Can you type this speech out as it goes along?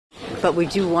but we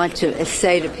do want to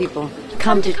say to people,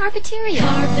 come to Carpeteria.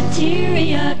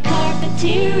 Carpeteria,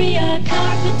 Carpeteria,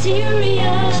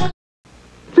 Carpeteria.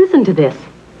 Listen to this.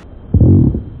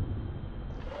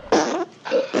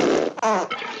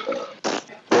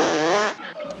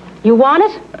 You want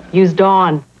it? Use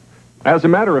Dawn. As a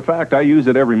matter of fact, I use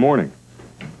it every morning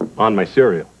on my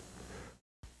cereal.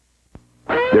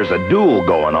 There's a duel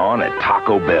going on at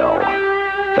Taco Bell.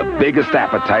 The biggest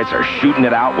appetites are shooting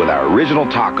it out with our original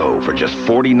taco for just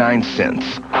 49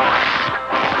 cents.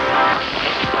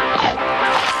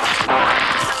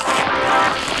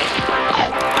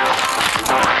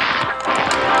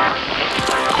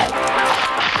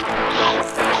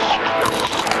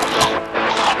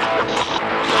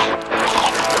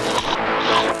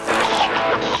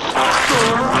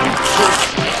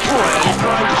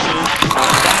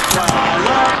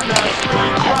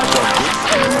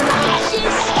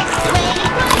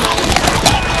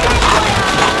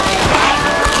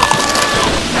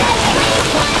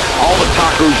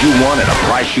 You want at a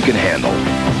price you can handle.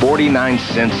 49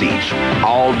 cents each.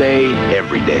 All day,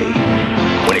 every day.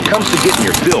 When it comes to getting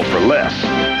your fill for less,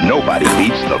 nobody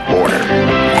beats the border.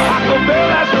 Taco Bell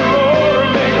has a roar,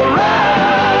 make a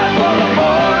run for the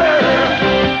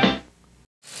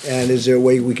border. And is there a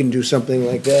way we can do something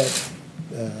like that?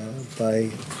 By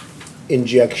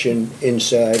injection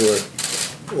inside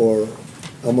or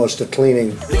almost a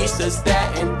cleaning? Bleach does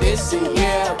that and this and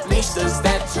yeah, bleach does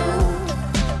that too.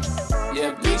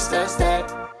 Yeah, bleach does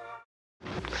that.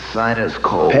 Sinus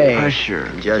cold. Pain. Pressure.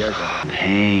 Congestion.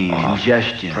 Pain.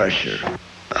 Congestion. Pressure.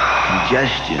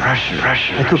 Congestion.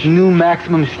 Pressure. I took new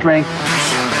maximum strength.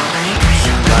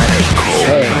 Sinus cold.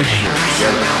 Pain. Pressure.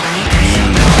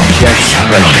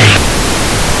 Congestion.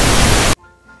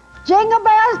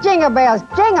 Jingle bells,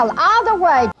 jingle all the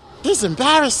way. He's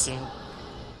embarrassing.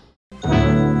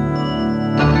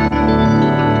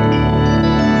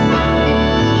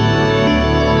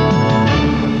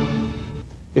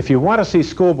 If you want to see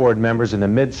school board members in the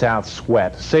Mid-South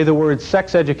sweat, say the words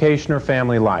sex education or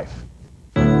family life.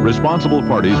 Responsible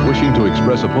parties wishing to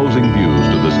express opposing views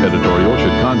to this editorial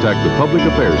should contact the Public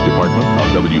Affairs Department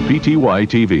of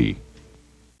WPTY-TV.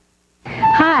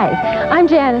 Hi, I'm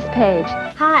Janice Page.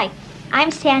 Hi, I'm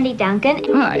Sandy Duncan.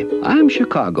 Hi, I'm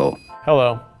Chicago.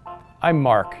 Hello, I'm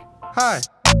Mark. Hi,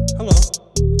 hello,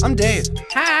 I'm Dave.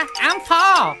 Hi, I'm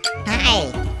Paul.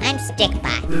 Hi, I'm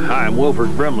Stickbot. Hi, I'm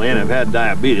Wilford Brimley, and I've had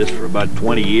diabetes for about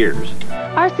 20 years.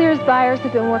 Our Sears buyers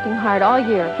have been working hard all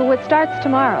year for what starts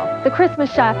tomorrow, the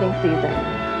Christmas shopping season.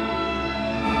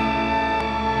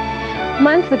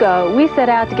 Months ago, we set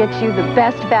out to get you the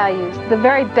best values, the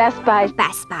very best buys.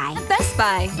 Best Buy. Best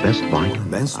Buy. Best Buy.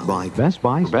 Best Buy. Best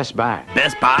Buy. Best Buy.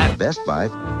 Best Buy. Best Buy.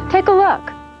 Take a look.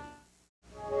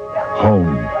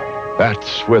 Home.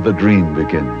 That's where the dream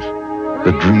begins.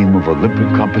 The dream of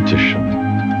Olympic competition.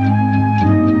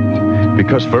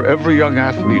 Because for every young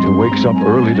athlete who wakes up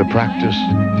early to practice,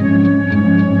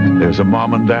 there's a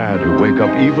mom and dad who wake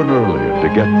up even earlier to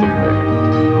get them there.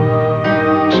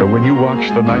 So when you watch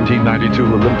the 1992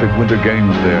 Olympic Winter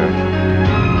Games there,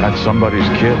 that's somebody's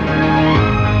kid.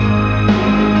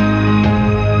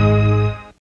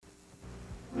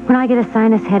 When I get a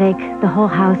sinus headache, the whole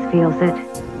house feels it.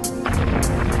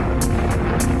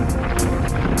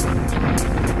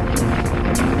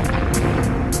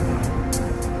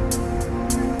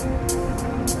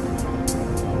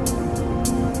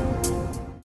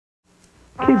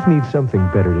 Kids need something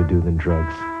better to do than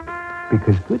drugs,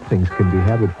 because good things can be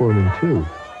habit-forming too.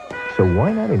 So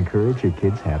why not encourage your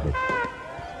kids' habits?